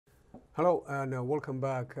Hello and welcome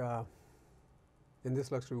back. In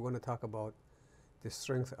this lecture, we're going to talk about the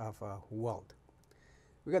strength of a weld.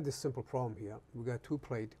 We got this simple problem here. We got two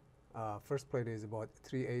plate. First plate is about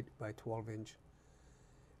 3/8 by 12 inch,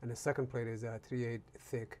 and the second plate is 3/8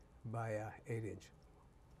 thick by 8 inch.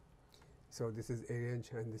 So this is 8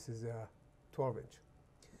 inch and this is 12 inch.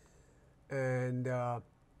 And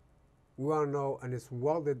we want to know, and it's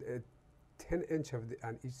welded at 10 inch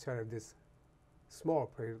on each side of this small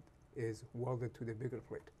plate is welded to the bigger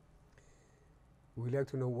plate. We'd like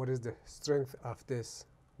to know what is the strength of this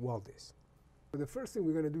weld is. So the first thing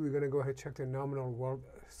we're going to do, we're going to go ahead and check the nominal weld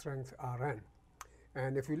strength Rn.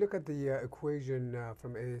 And if we look at the equation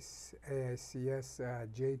from AICS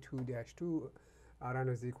J2-2, Rn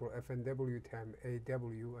is equal FNW times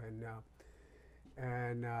AW,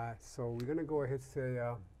 and so we're going to go ahead and say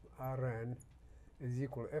Rn is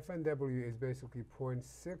equal, FNW is basically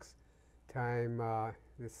 0.6 times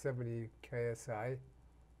the 70 KSI.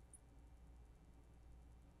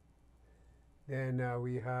 Then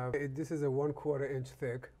we have, this is a 1/4 inch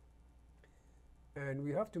thick, and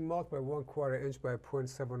we have to multiply 1/4 inch by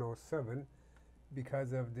 0.707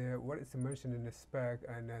 because of what is mentioned in the spec,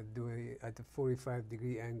 and doing at the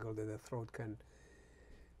 45-degree angle that the throat can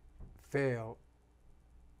fail.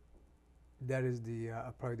 That is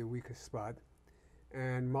probably the weakest spot.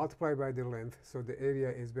 And multiply by the length, so the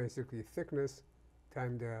area is basically thickness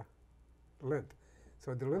times the length.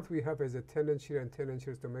 So the length we have is a 10 inch here and 10 inch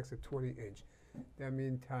here, so makes it 20 inch. That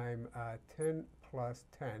means time 10 plus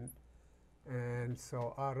 10, and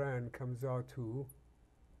so Rn comes out to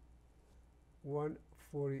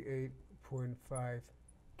 148.5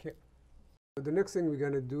 kip. So the next thing we're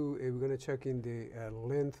going to do is we're going to check in the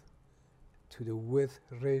length to the width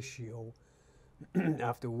ratio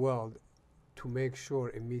of the weld to make sure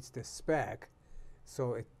it meets the spec.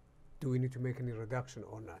 So do we need to make any reduction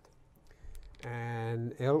or not?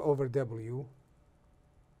 And L over W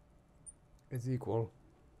is equal,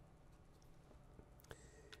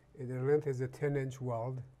 the length is a 10 inch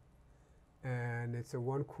weld, and it's a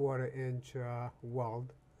 1/4 inch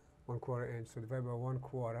weld, 1/4 inch, so divided by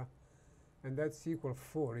 1/4, and that's equal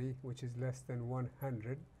 40, which is less than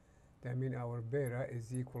 100. That means our beta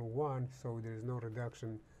is equal 1, so there is no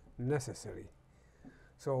reduction necessary.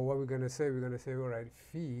 So what we're going to say, all right,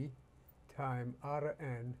 phi times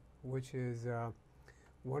Rn, which is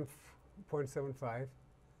 1.75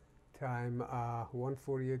 times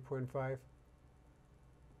 148.5,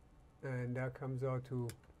 and that comes out to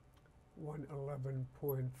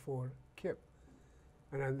 111.4 kip.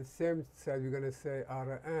 And on the same side, we're going to say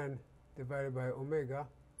Rn divided by omega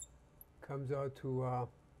comes out to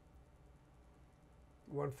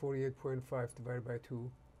 148.5 divided by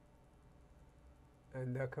 2,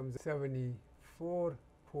 and that comes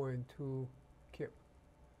 74.2 kip.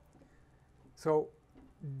 So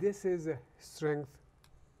this is the strength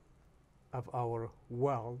of our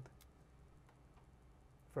weld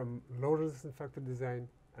from low resistance factor design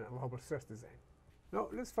and allowable stress design. Now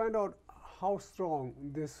let's find out how strong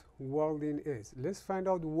this welding is. Let's find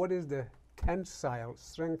out what is the tensile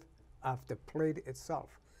strength of the plate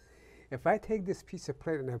itself. If I take this piece of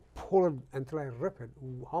plate and I pull it until I rip it,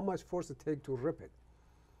 how much force it takes to rip it?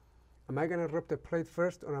 Am I going to rip the plate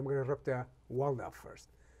first, or am I going to rip the weld off first?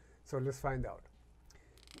 So let's find out.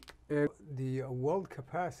 And the weld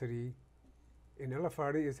capacity in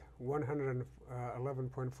LFRD is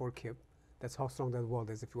 111.4 kip. That's how strong that weld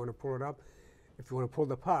is. If you want to pull it up, if you want to pull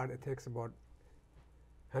the part, it takes about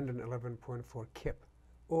 111.4 kip.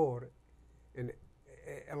 Or in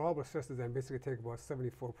allowable stress design, basically take about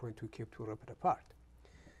 74.2 kip to rip it apart.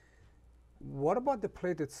 What about the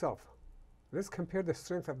plate itself? Let's compare the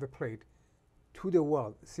strength of the plate to the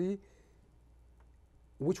weld. See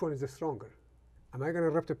which one is the stronger. Am I going to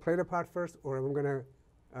rip the plate apart first, or am I going to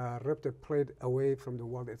rip the plate away from the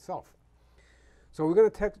weld itself? So we're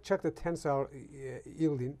going to check the tensile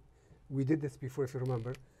yielding. We did this before, if you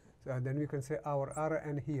remember. So then we can say our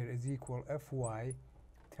Rn here is equal Fy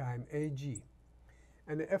times Ag.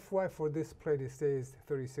 And the Fy for this plate stays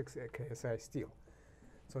 36 KSI steel.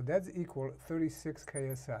 So that's equal 36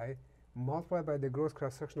 KSI multiplied by the gross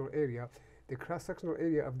cross-sectional area. The cross-sectional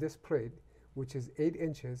area of this plate, which is 8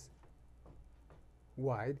 inches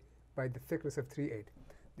wide, by the thickness of 3/8.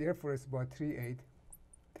 Therefore, it's about 3/8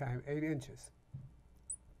 times 8 inches.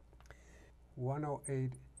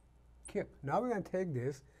 108 kip. Now we're going to take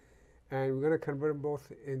this and we're going to convert them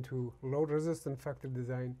both into load resistant factor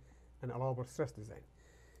design and allowable stress design.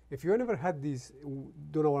 If you never had these,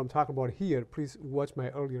 don't know what I'm talking about here, please watch my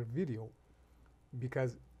earlier video,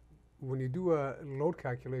 because when you do a load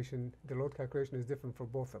calculation, the load calculation is different for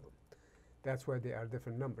both of them. That's why they are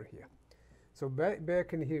different number here. So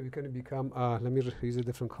back in here, we're going to become, let me use a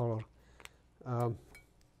different color.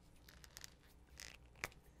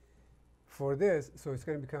 For this, so it's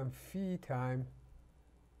going to become phi time,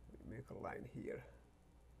 let me make a line here,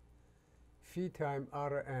 phi time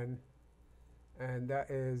Rn, and that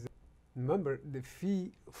is, remember, the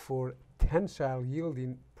phi for tensile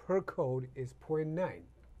yielding per code is 0.9.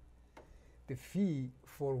 The phi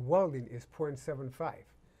for welding is 0.75.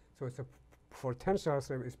 So it's for tensile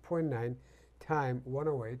strength is 0.9 times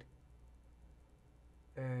 108,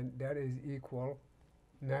 and that is equal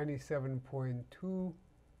 97.2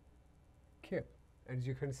 kip. As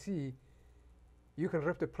you can see, you can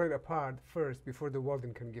rip the plate apart first before the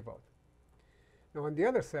welding can give out. Now on the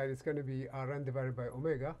other side, it's going to be Rn divided by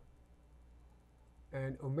omega,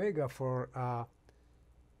 and omega for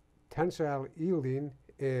tensile yielding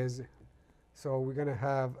is, so we're going to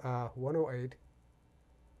have 108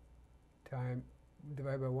 time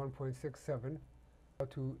divided by 1.67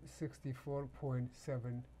 to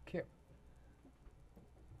 64.7 kip.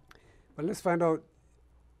 But let's find out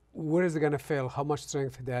where is it going to fail, how much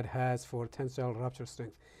strength that has for tensile rupture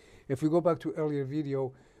strength. If we go back to earlier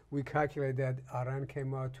video, we calculated that Rn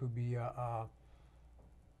came out to be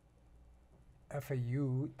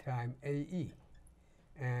FAU times AE.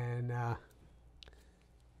 And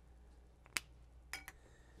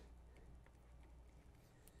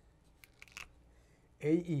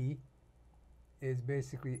AE is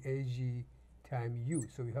basically AG times U.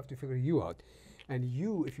 So we have to figure U out. And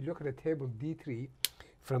U, if you look at the table D3,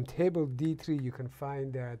 from table D3 you can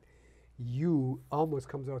find that U almost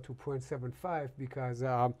comes out to 0.75 because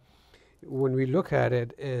when we look at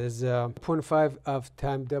it is 0.5 of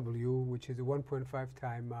time W, which is 1.5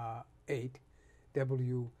 times 8.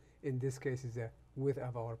 W in this case is the width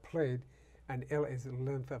of our plate, and L is the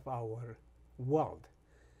length of our weld.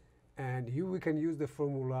 And U, we can use the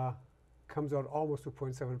formula, comes out almost to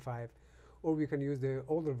 0.75, or we can use the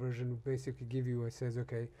older version, basically give you, it says,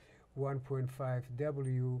 okay, 1.5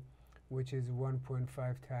 W, which is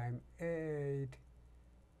 1.5 times 8,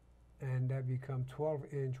 and that becomes 12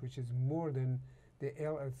 inch, which is more than the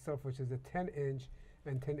L itself, which is a 10 inch,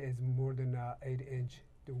 and 10 is more than 8 inch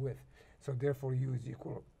the width. So therefore U is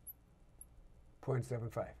equal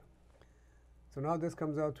 0.75. So now this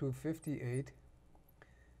comes out to 58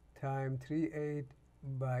 times 38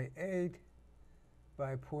 by 8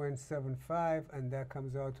 by 0.75, and that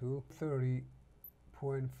comes out to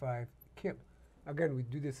 30.5 kip. Again, we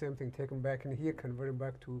do the same thing, take them back in here, convert them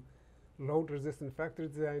back to load resistant factor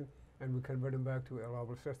design, and we convert them back to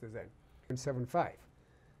allowable stress design. 0.75.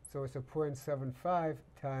 So it's a 0.75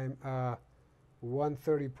 times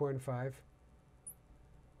 130.5,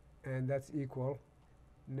 and that's equal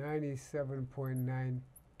 97.9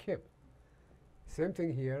 kip. Same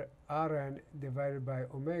thing here, Rn divided by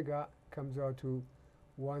omega comes out to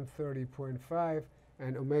 130.5,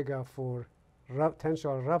 and omega for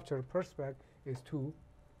tensile rupture per spec is 2,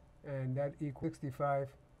 and that equals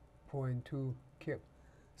 65.2 kip.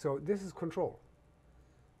 So this is control.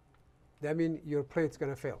 That means your plate's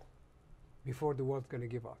going to fail before the weld's going to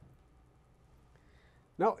give out.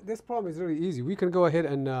 Now this problem is really easy. We can go ahead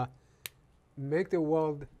and make the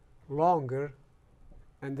weld longer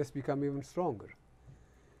and this become even stronger.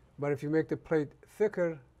 But if you make the plate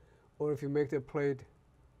thicker, or if you make the plate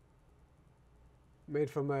made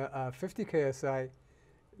from a 50 KSI,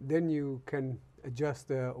 then you can adjust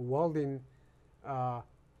the welding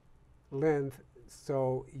length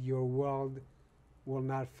so your weld will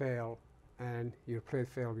not fail and your plate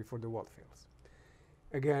fail before the weld fails.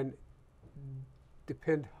 Again,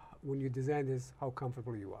 depend when you design this how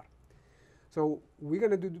comfortable you are. So we're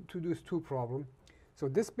going to do these two problems. So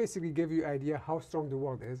this basically gives you an idea how strong the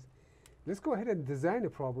weld is. Let's go ahead and design a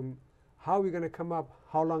problem, how we're going to come up,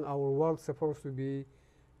 how long our weld's supposed to be,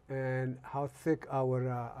 and how thick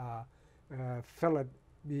our fillet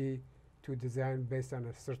be to design based on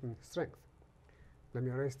a certain strength. Let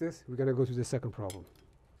me erase this. We're going to go to the second problem.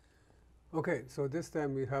 Okay, so this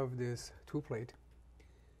time we have this two plate,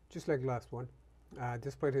 just like last one.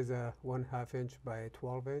 This plate is a 1/2 inch by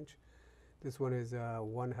 12 inch. This one is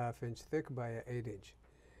 1/2 inch thick by 8 inch.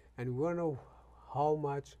 And we want to know how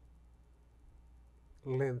much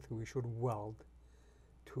length we should weld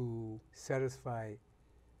to satisfy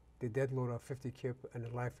the dead load of 50 kip and a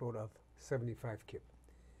life load of 75 kip.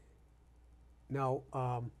 Now,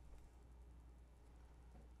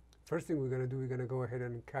 first thing we're going to do, we're going to go ahead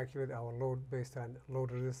and calculate our load based on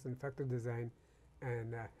load resistant factor design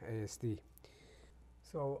and ASD.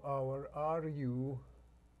 So our RU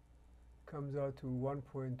comes out to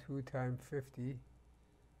 1.2 times 50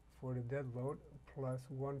 for the dead load plus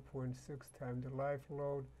 1.6 times the live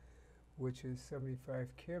load, which is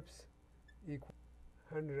 75 kips, equal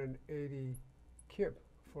 180 kip.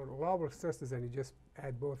 For allowable stress design, you just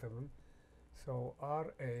add both of them. So RA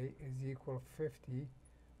is equal 50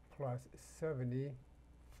 plus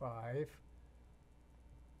 75,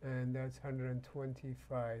 and that's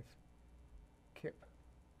 125 kip.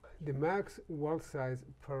 The max weld size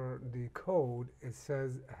per the code, it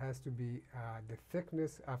says has to be the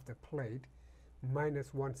thickness of the plate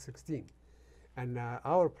minus 1/16. And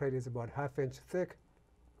our plate is about 1/2 inch thick,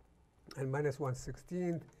 and minus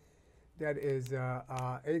 1/16, that is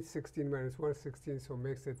 8/16 minus 1/16, so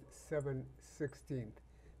makes it 7/16.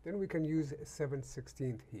 Then we can use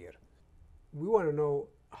 7/16 here. We want to know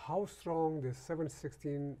how strong the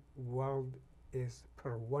 7/16 weld is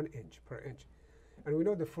per 1 inch per inch. And we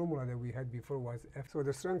know the formula that we had before was F. So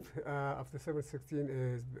the strength of the 7/16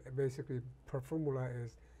 is basically, per formula,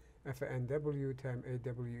 is FNW times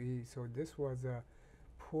AWE. So this was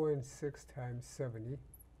 0.6 times 70.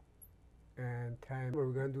 And time,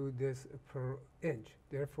 we're going to do this per inch.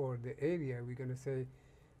 Therefore, the area, we're going to say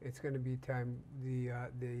it's going to be time the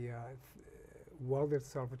weld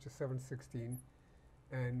itself, which is 7/16,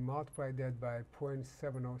 and multiply that by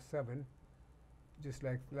 0.707, just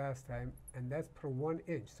like last time, and that's per 1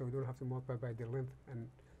 inch, so we don't have to multiply by the length, and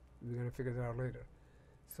we're going to figure that out later.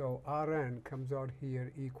 So Rn comes out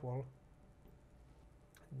here equal,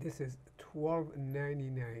 this is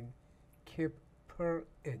 1299 kip per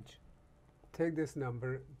inch. Take this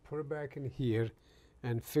number, put it back in here,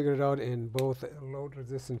 and figure it out in both load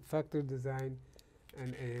resistance factor design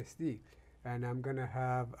and ASD. And I'm going to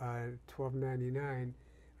have 1299.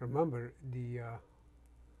 Remember, the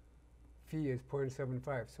phi is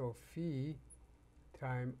 0.75, so phi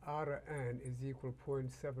times Rn is equal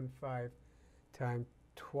 0.75 times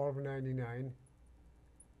 1299,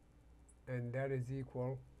 and that is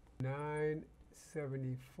equal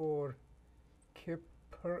 974 kip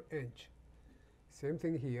per inch. Same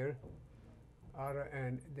thing here,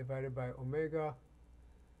 Rn divided by omega,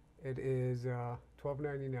 it is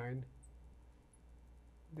 1299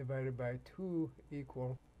 divided by 2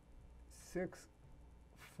 equal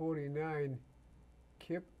 649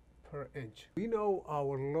 kip per inch. We know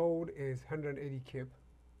our load is 180 kip,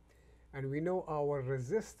 and we know our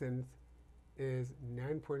resistance is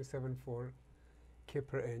 9.74 kip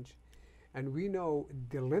per inch, and we know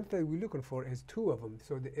the length that we're looking for is 2 of them.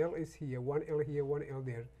 So the L is here, 1 L here, 1 L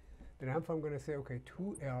there. Then I'm going to say, okay,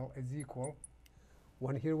 2L is equal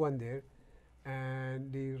 1 here, 1 there,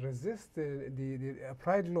 and the resistance, the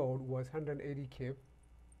applied load was 180 kip,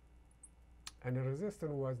 and the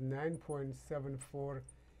resistance was 9.74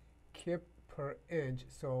 kip per inch.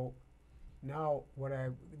 So now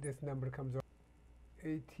this number comes out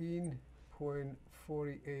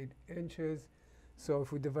 18.48 inches. So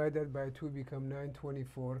if we divide that by 2, become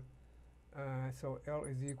 924. So L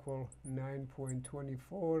is equal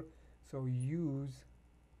 9.24. So use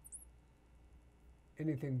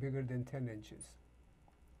anything bigger than 10 inches,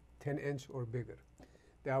 10 inch or bigger.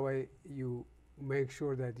 That way you make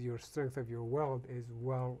sure that your strength of your weld is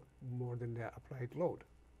well more than the applied load.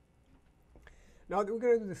 Now we're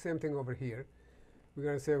going to do the same thing over here. We're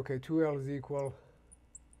going to say, okay, 2L is equal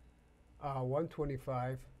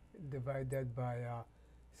 125, divide that by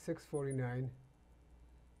 649,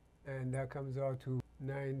 and that comes out to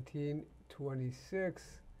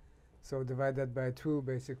 1926. So divide that by 2,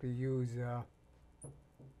 basically use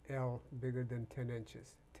L bigger than 10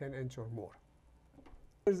 inches, 10 inch or more.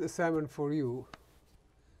 Here's an assignment for you.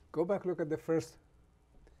 Go back, look at the first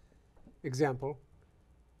example,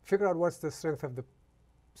 figure out what's the strength of the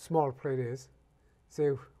small plate is, say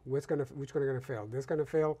which one is going to fail, this going to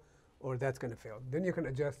fail or that's going to fail. Then you can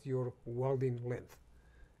adjust your welding length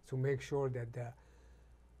to make sure that the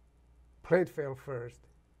plate fail first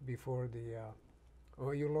before the,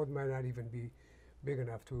 or your load might not even be big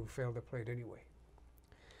enough to fail the plate anyway.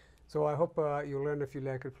 So I hope you learned. If you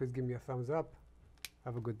like it, please give me a thumbs up.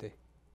 Have a good day.